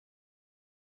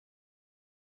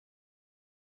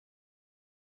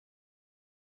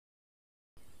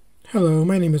Hello,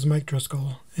 my name is Mike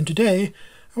Driscoll, and today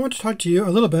I want to talk to you a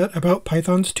little bit about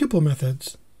Python's tuple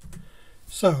methods.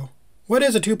 So, what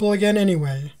is a tuple again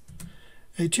anyway?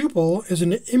 A tuple is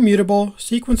an immutable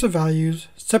sequence of values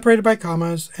separated by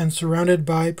commas and surrounded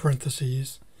by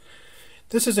parentheses.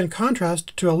 This is in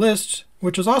contrast to a list,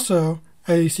 which is also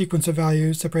a sequence of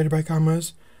values separated by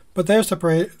commas, but they're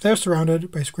surrounded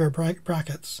by square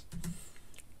brackets.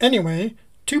 Anyway,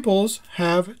 tuples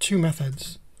have two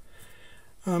methods.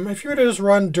 If you were to just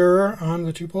run dir on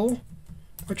the tuple,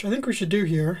 which I think we should do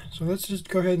here, so let's just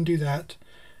go ahead and do that.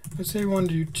 Let's say we want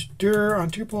to do dir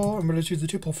on tuple, and we're going to use the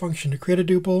tuple function to create a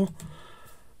tuple.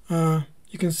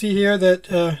 You can see here that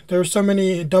there are so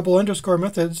many double underscore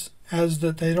methods as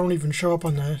that they don't even show up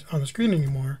on the screen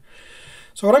anymore.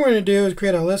 So what I'm going to do is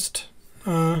create a list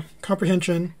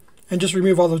comprehension and just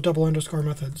remove all those double underscore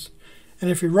methods. And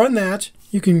if you run that,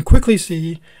 you can quickly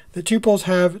see that tuples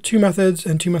have two methods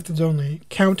and two methods only,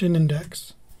 count and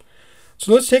index.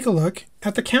 So let's take a look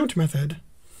at the count method.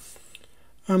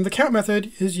 The count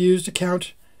method is used to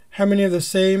count how many of the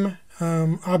same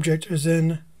object is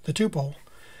in the tuple.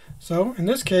 So in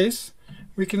this case,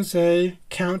 we can say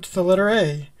count the letter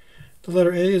A. The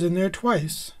letter A is in there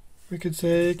twice. We could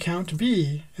say count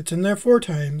B. It's in there 4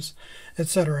 times,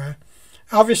 etc.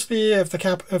 Obviously, if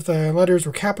the letters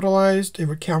were capitalized, it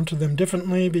would count them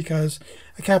differently because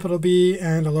a capital B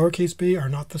and a lowercase b are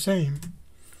not the same.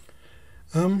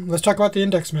 Let's talk about the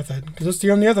index method, because it's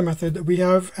the only other method that we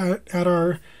have at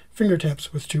our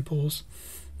fingertips with tuples.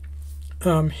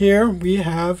 Here we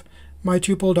have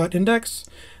mytuple.index.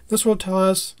 This will tell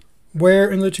us where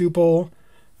in the tuple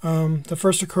the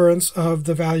first occurrence of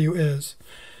the value is.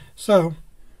 So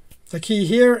the key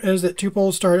here is that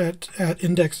tuples start at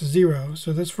index 0.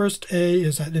 So this first A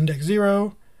is at index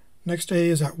 0, next A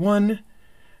is at 1,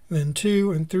 then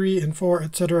 2 and 3 and 4,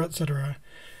 etc., etc.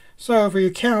 So if we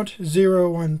count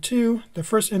 0, 1, 2, the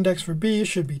first index for B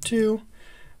should be 2,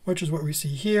 which is what we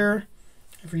see here.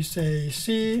 If we say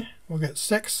C, we'll get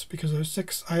 6 because there's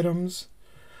 6 items.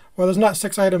 Well, there's not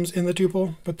 6 items in the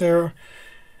tuple, but there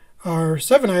are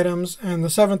 7 items, and the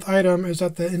 7th item is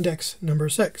at the index number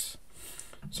 6.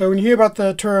 So when you hear about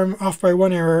the term off by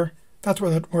 1 error, that's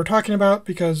what we're talking about,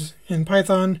 because in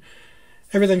Python,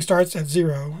 everything starts at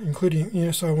 0,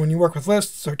 including, so when you work with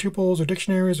lists or tuples or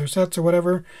dictionaries or sets or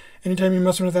whatever, anytime you're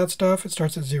messing with that stuff, it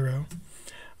starts at 0.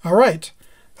 All right,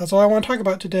 that's all I want to talk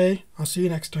about today. I'll see you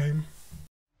next time.